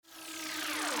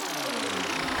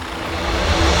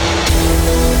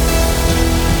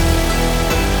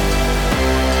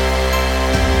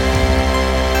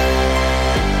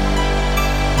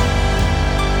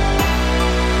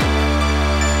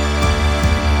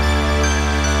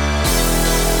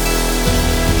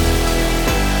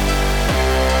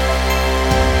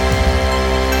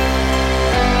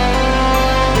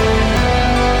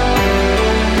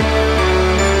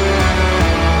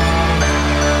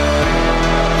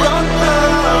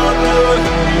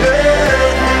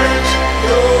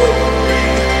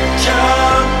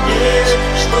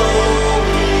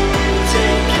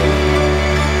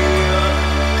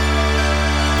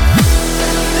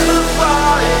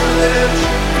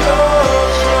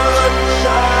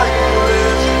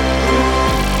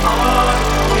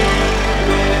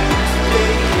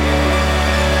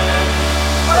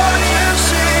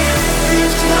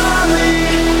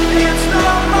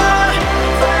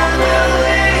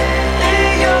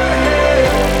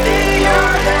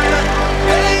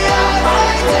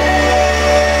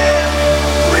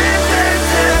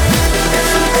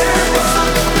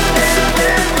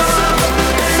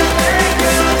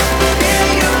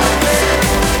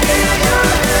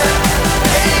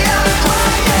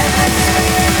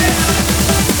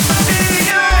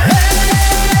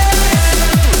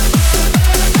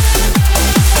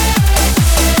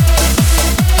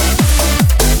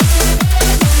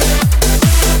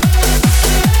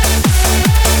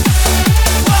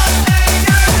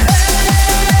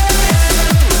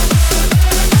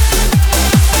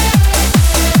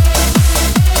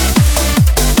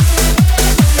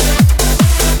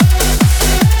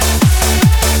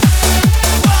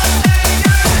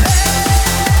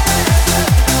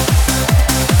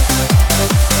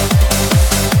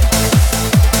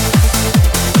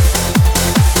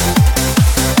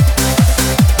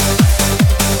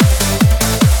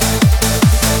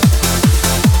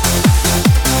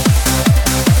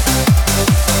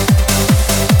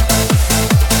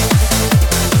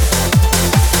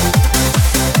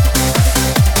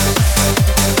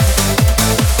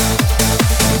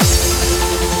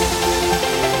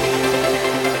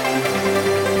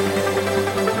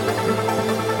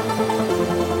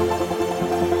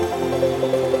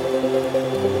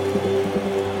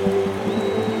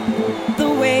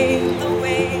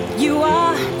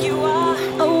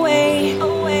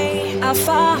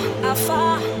how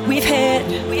far we've had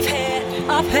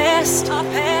our past.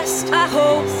 I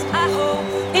hope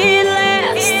it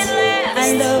lasts.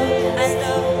 I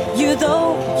love you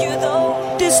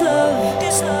though. This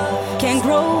love can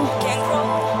grow.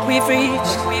 We've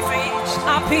reached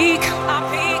our peak.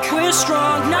 We're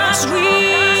strong, not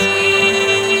weak.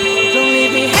 Don't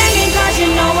leave me hanging 'cause you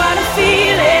know what I'm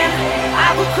feeling.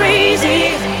 I go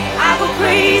crazy.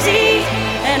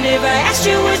 And if I asked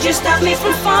you, would you stop me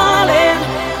from falling?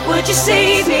 Would you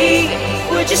save me?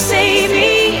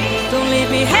 Don't leave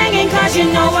me hanging 'cause you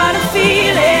know what I'm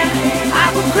feeling. I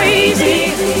go crazy.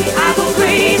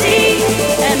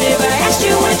 And if I asked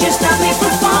you, would you stop me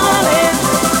from falling?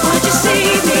 Would you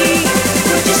save me?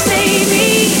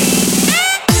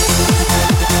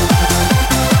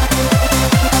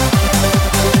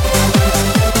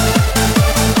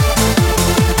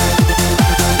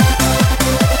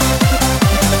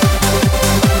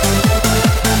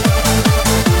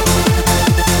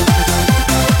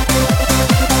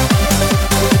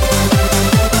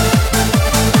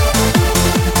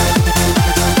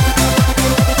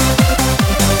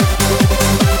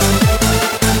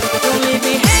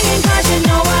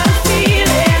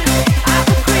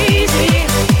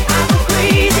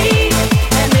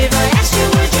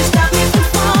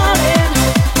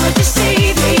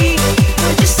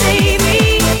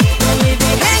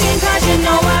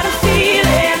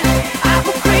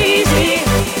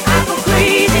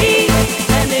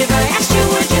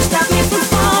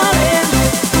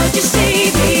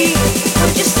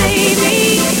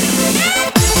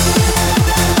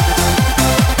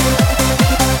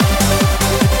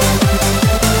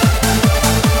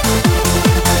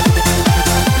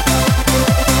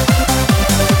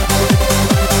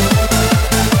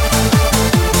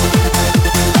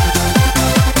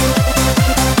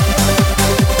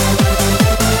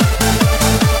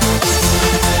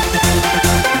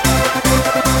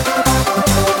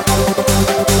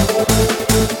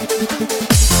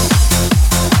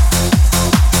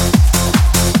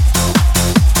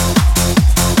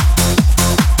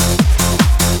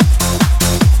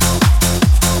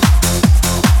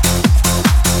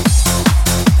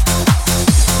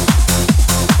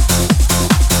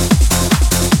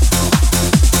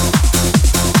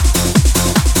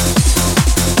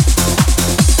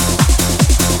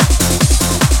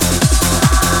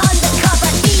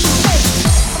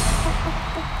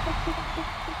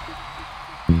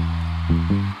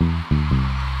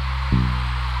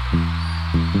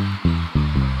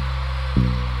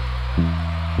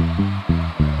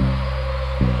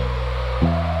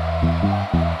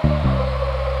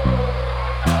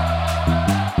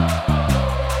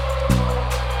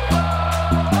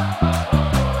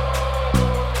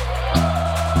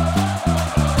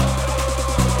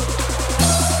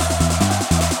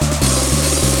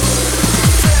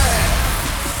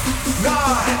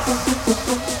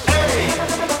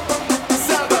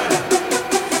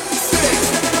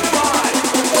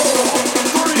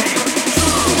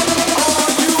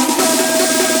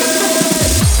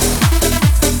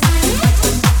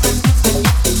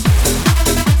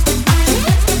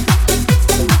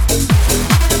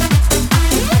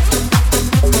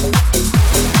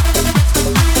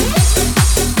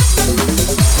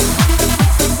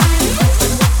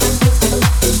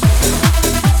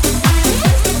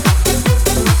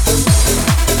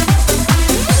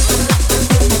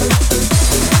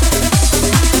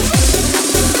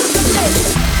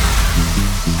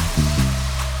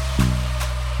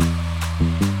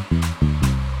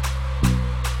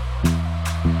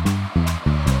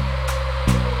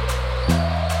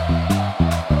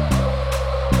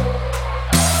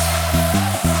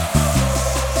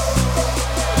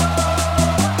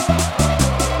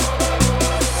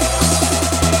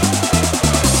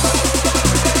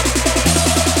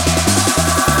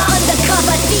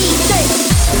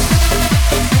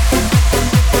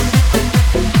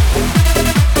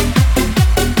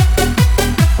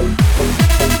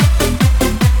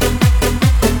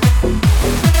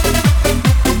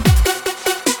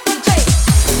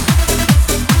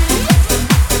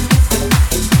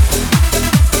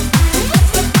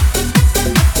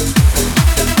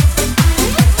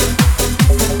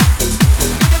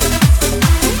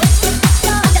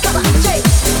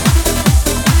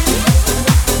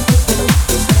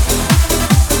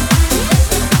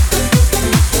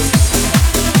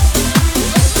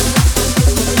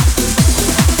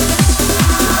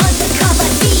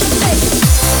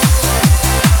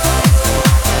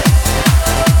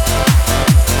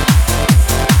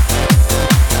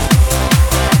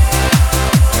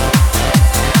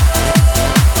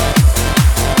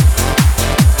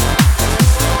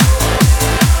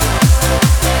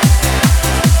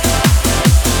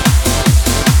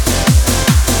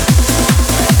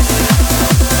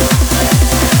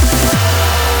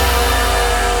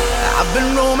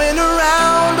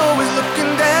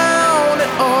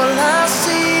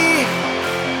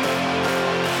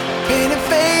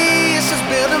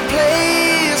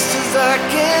 I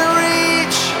can't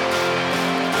reach.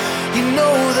 You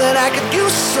know that I could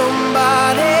use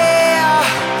somebody.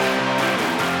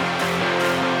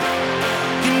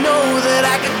 You know that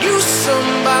I could use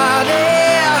somebody.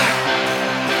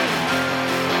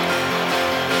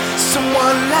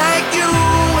 Someone like you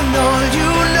and all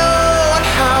you know and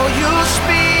how you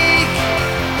speak.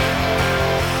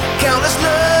 Countless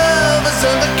lovers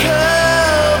under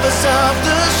covers of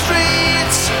the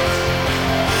streets.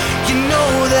 You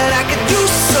know that I could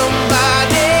use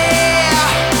somebody.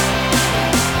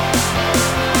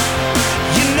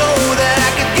 You know that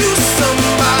I could use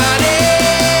somebody.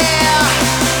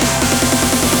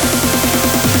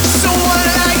 Someone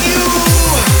like you.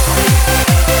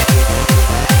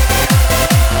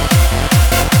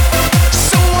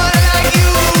 Someone like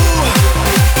you.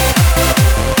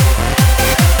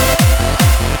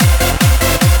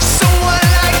 Someone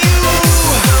like you.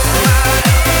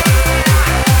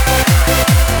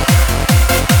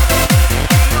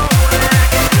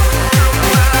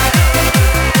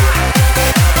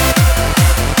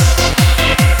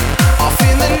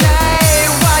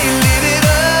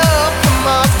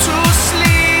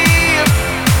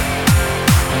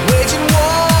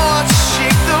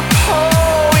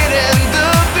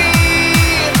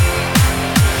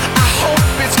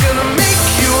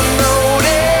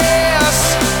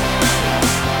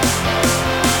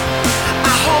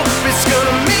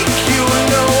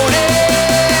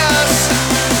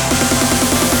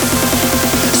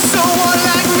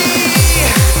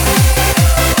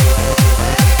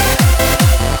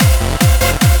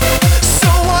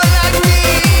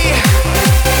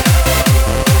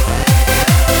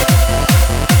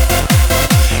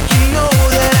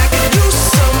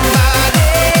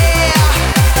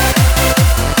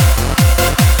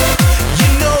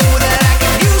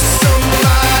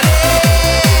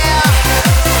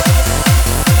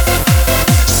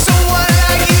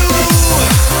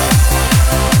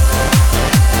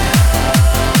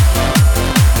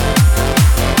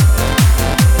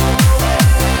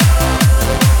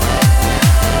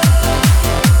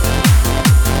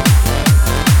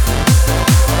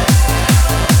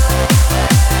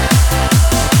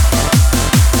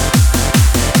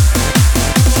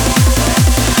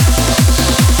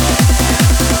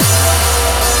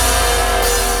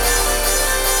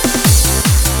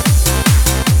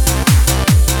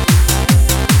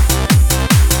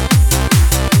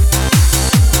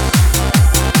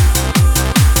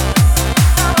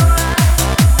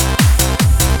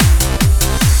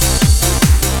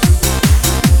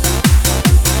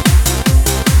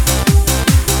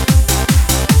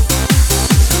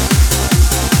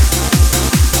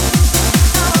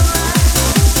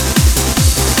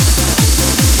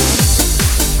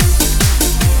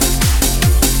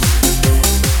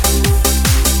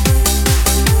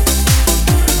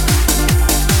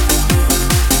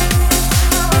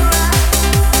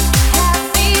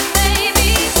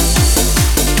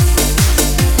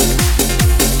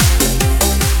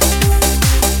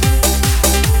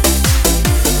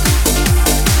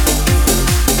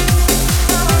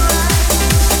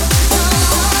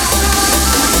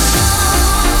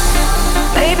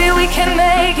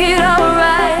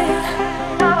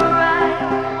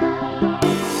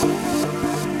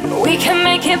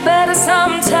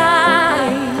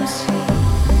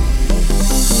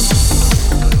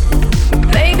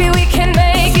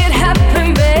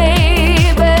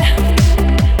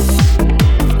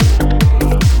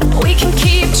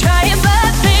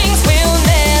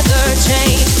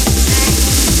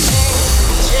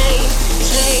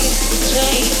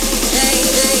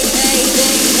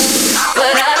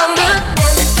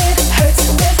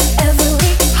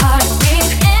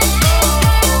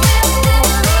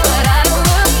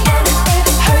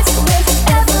 Hurts with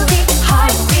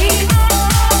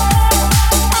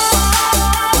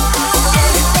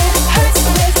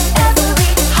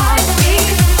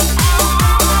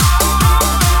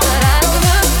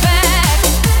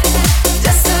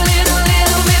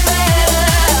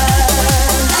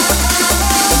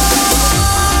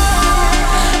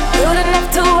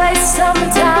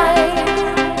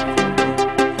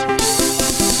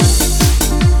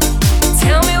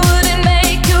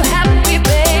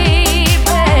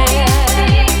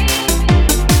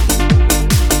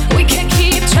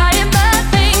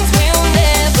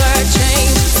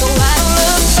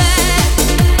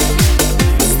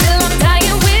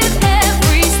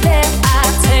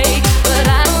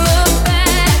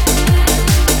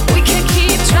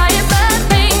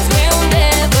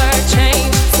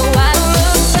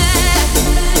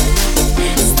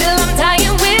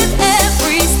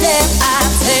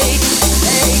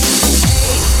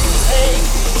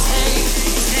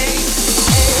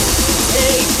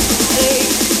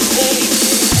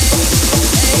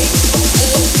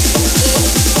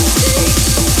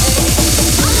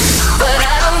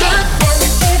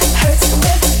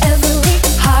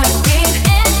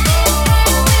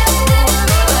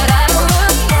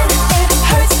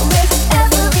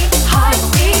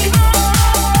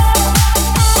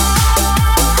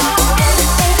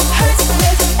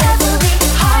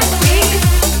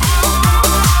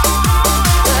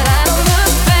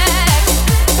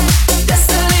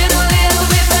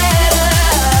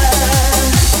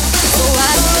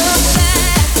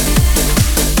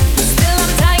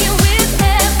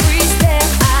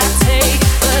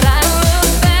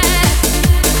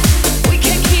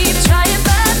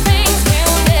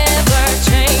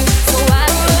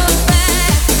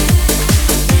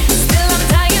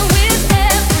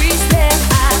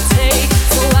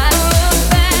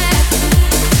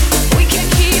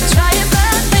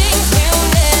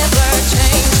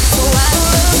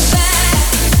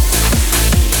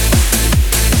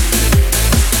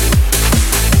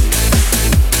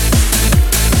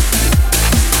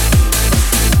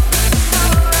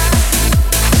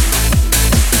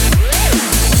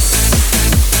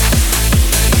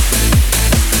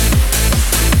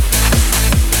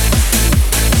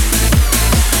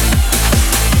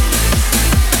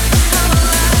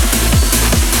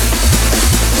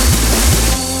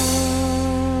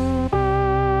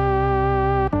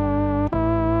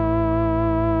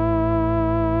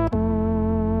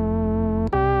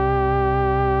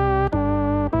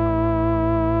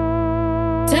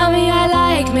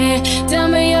Tell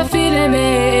me you're feeling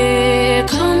me.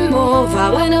 Come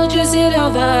over, why don't you sit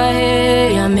over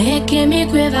here? You're making me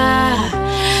quiver.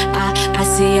 I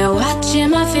see you watching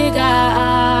my figure.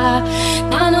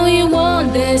 I know you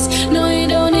want this. No, you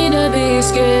don't need to be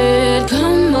scared.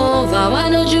 Come over, why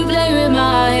don't you play with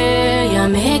my hair? You're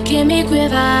making me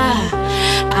quiver.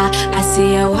 I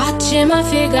see you watching my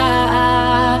figure.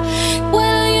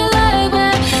 When you like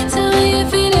me, tell me you're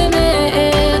feeling me.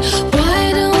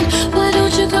 Why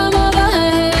don't you come over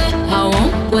here? I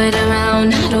won't wait around,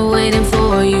 not waiting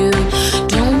for you.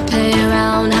 Don't play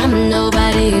around, I'm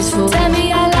nobody's fool. Tell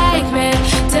me I like me,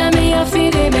 tell me you're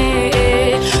feeling me.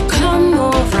 Come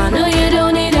over, no you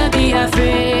don't need to be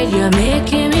afraid. You're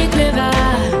making me quiver.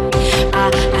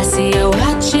 I see you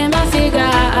watching my figure.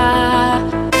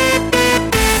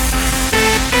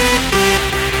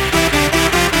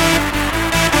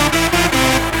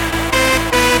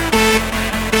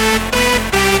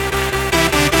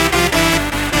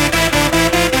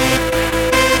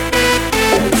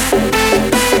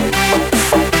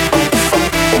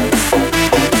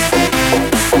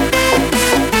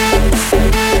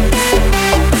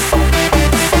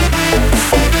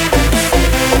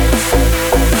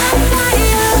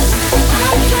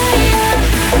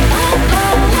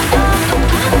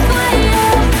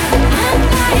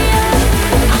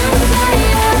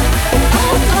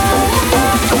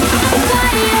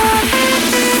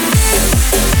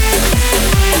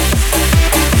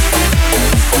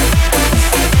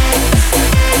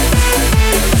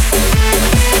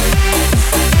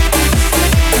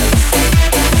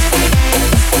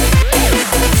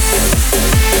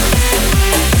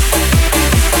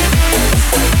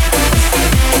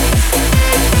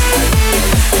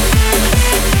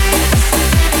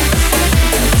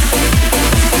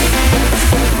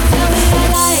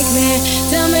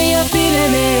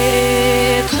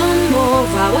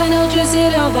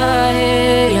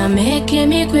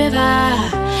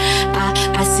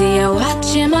 I see you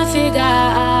watching my figure. I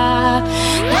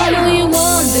know you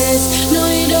want this. No,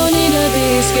 you don't need to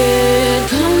be scared.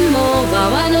 Come over,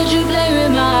 why don't you play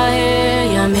with my hair?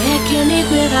 You're making me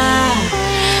quiver.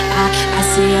 I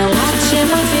see you watching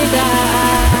my figure.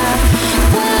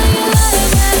 Well, you like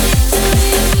that, tell me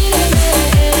you're feeling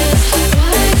it.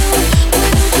 Why don't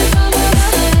you come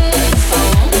over here? I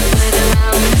won't wait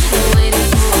around, I'm waiting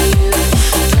for you.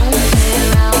 Don't play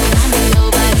around, I'm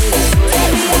nobody's fool.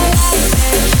 Baby, I like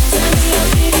it, tell me you're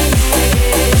feeling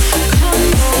it.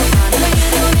 Come over, no you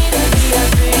don't need to be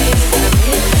afraid. You're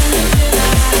making me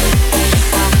quiver.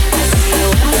 I see you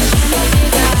watching my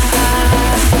figure.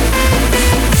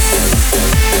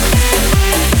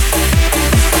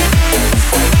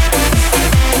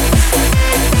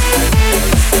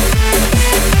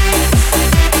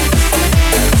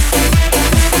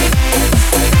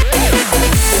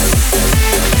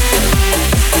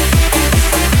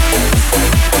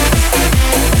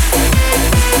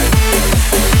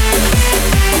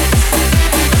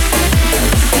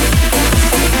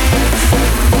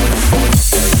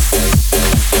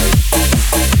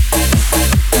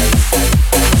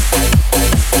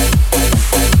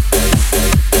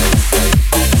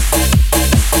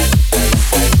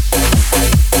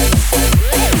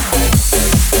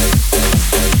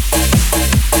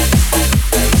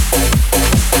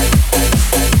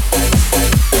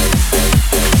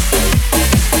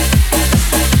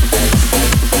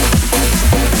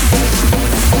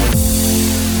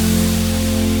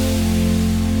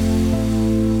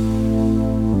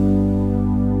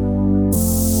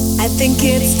 Think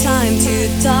it's time to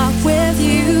talk with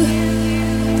you.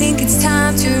 Think it's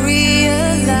time to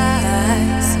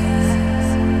realize,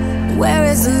 where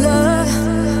is the love?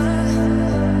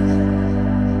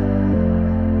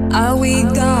 Are we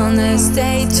gonna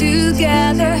stay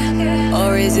together,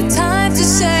 or is it time to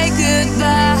say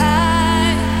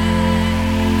goodbye?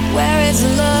 Where is the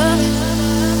love?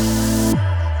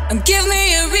 And give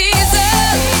me a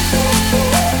reason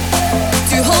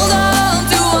to hold on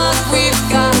to what we've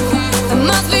got. There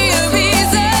must be a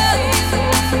reason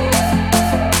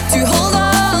to hold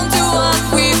on to what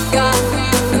we've got.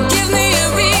 Give me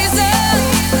a reason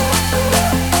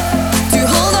to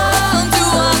hold on to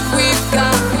what we've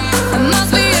got. There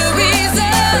must be a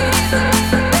reason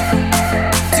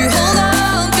to hold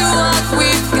on to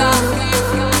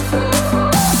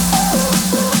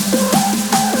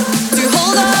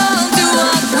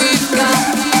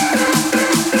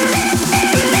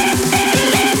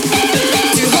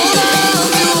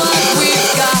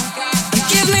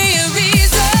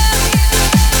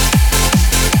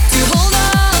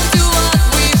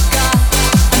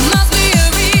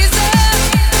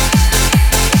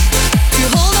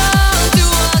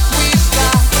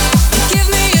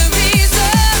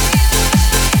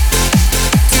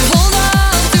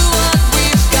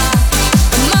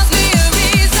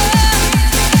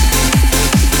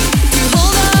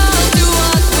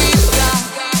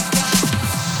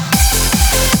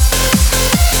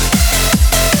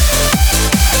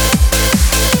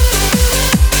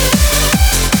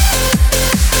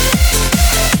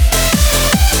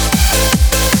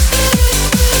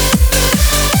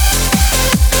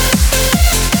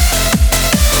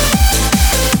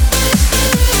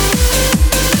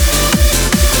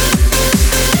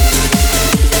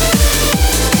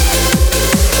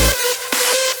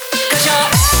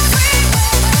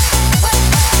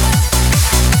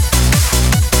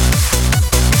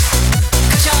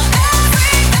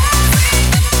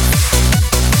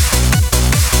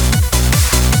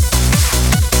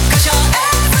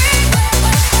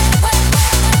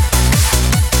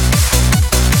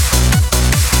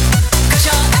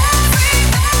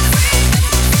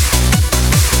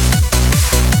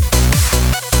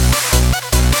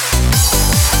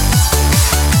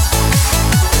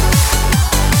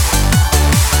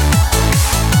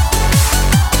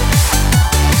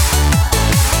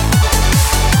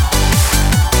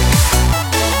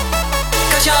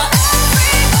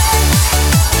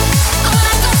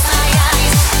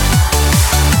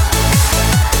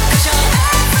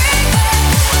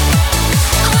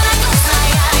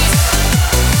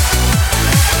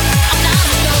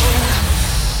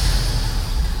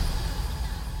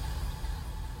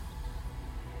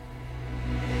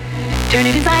Turn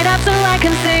it inside out so I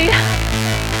can see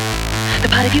the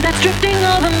part of you that's drifting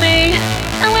over me.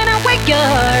 And when I wake,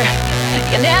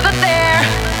 you're never there.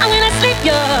 And when I sleep,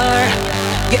 you're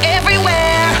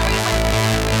everywhere.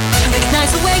 I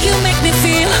recognize the way you make me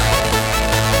feel.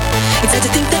 It's hard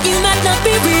to think that you might not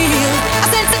be real. I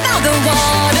sense it now, the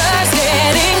water's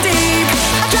getting deep.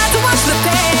 I try to wash the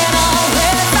pain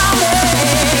away from me,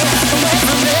 away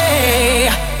from me.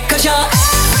 'Cause you're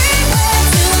everywhere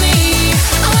to me.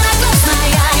 And when I close my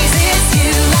eyes, it's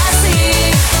you I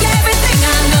see. You're everything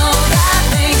I know that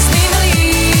makes me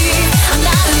believe I'm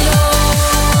not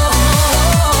alone.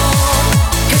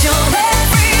 'Cause you're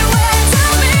everywhere to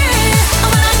me. And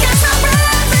when I catch my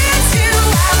breath, it's you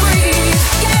I breathe.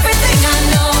 You're everything I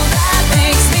know that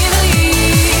makes me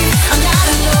believe I'm not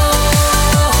alone.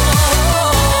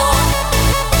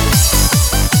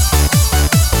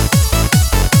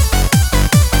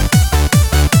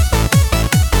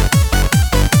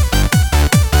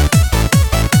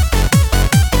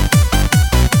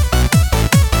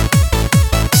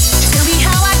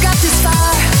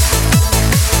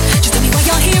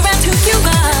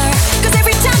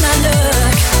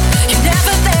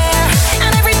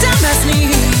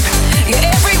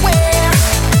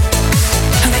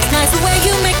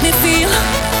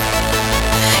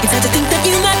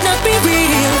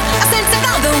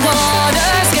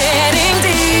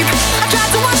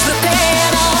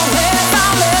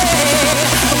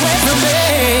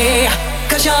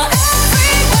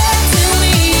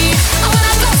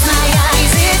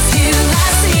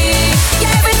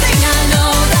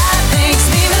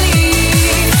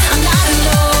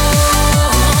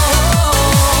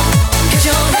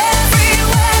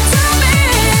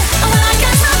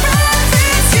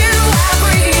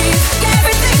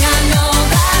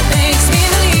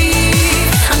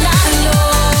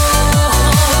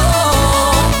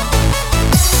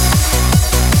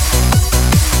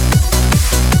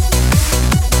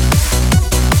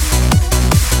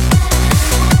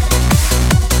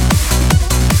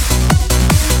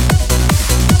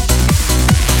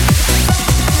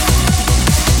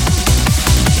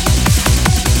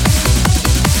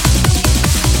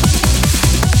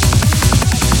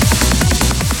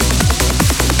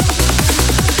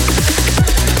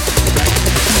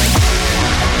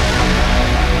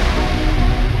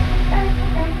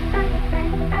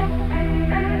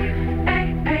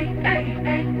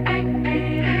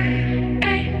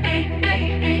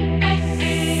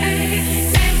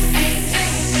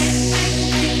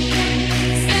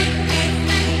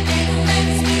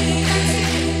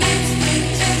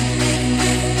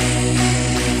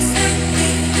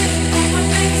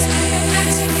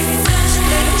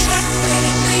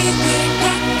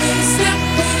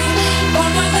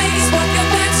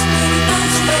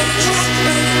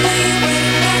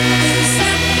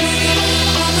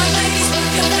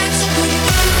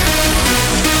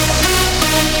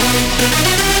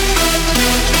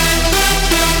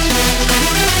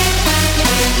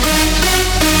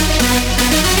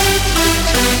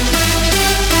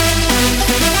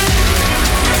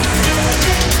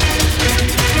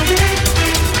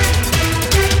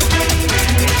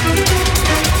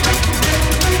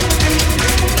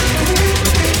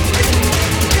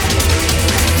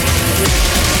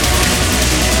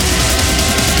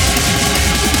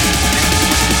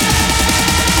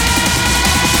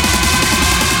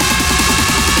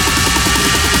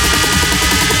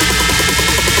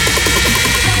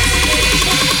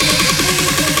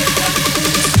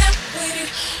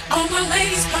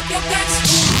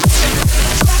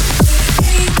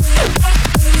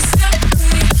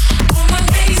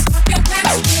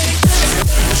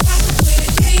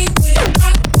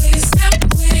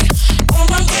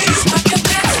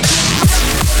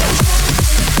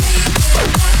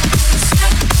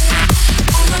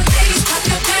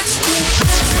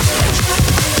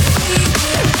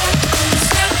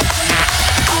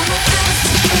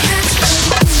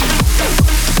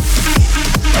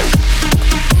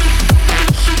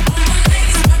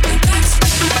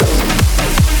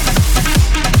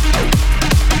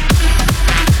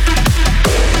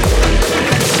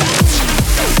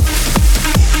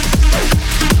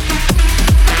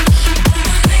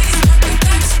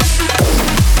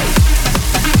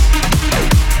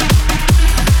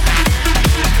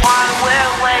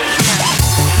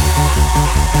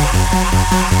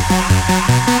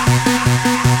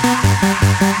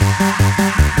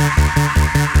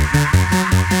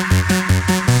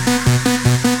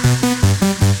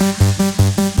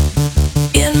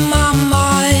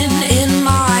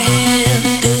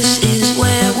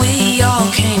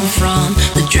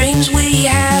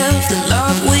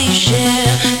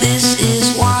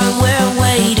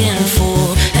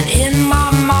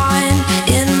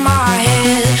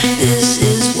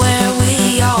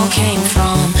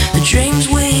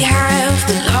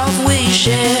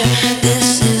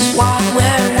 This is what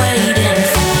we're waiting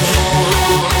for.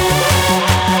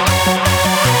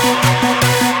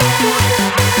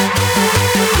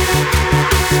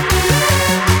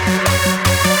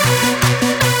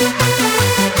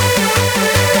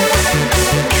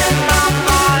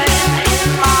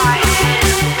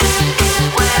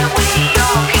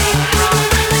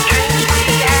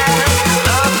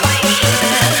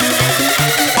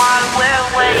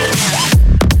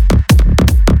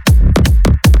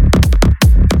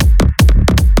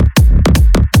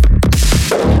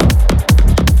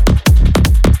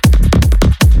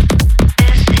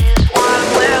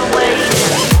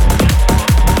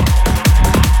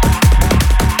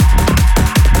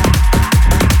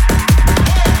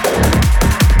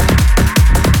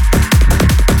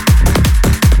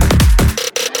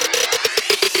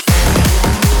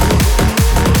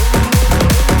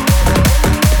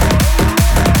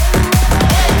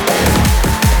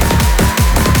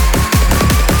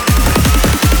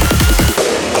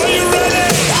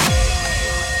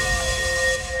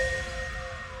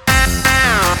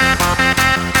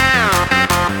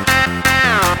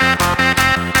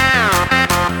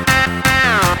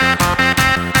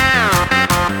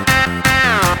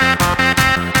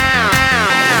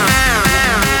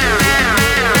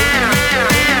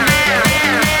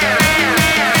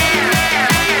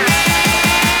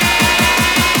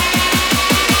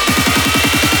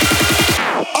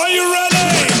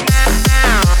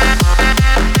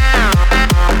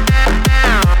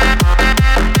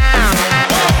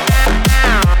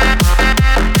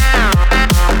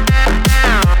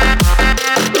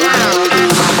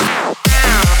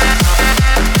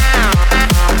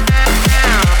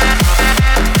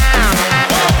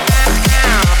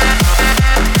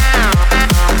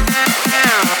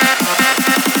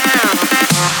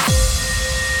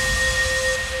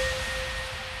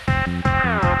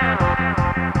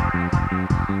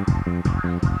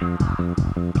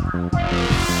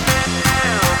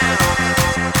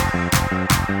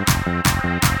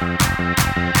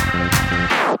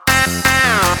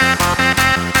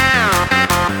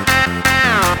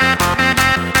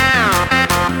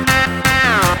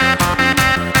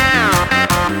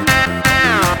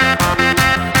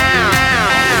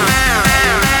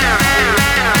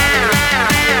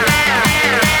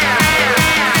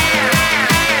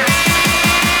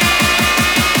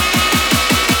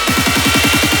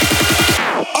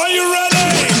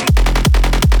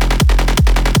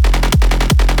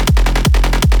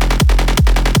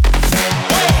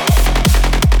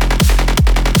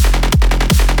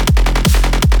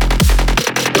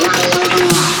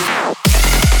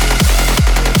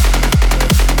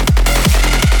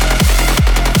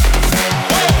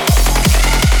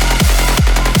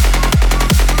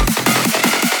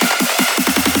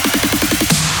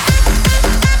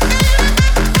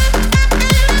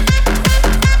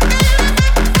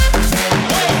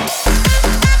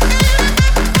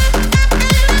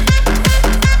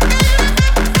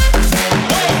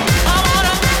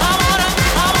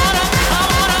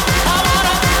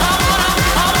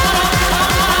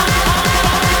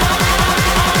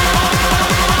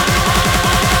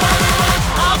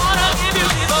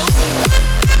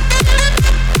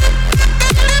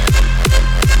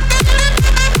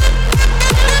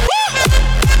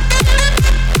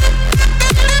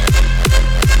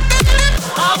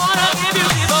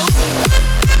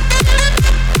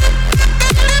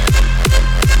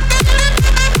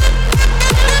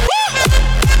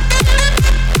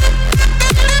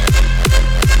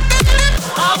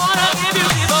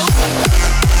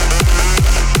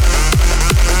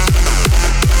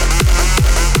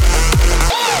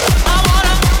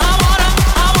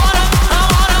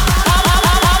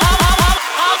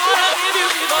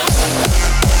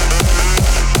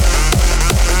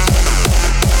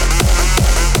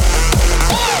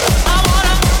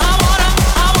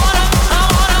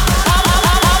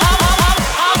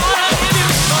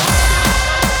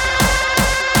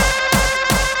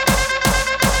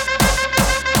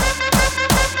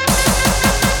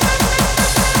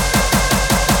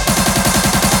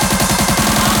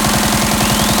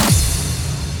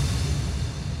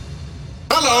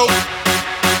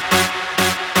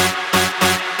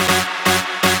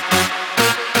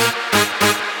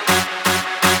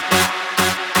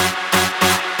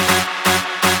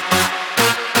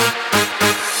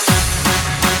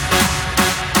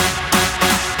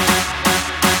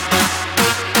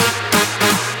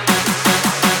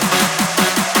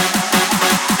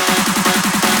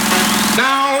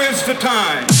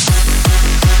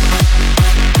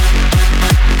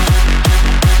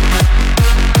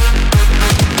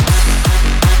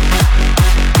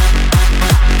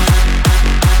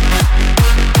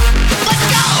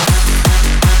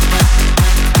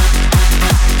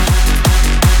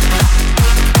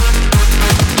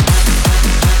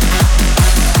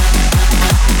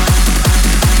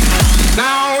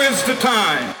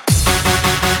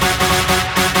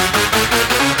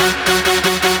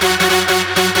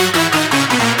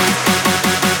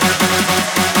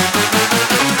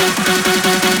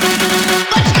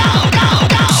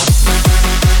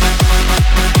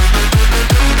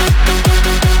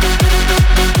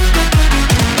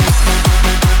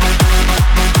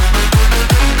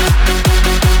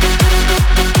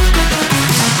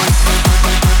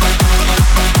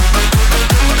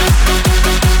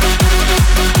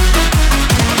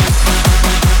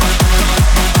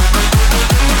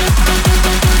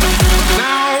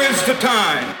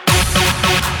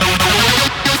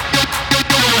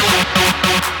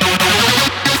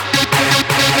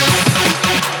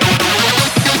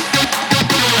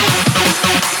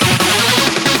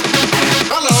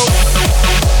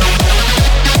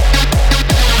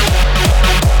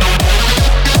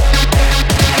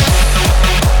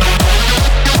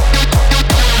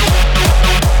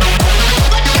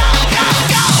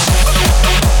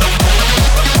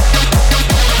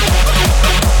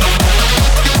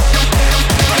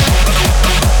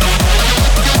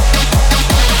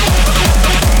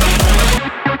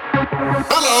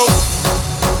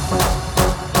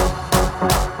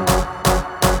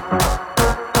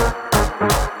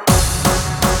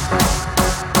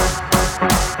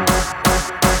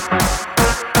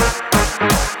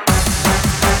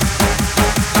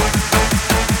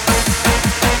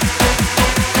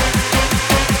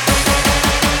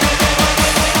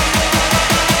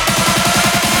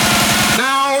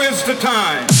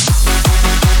 time.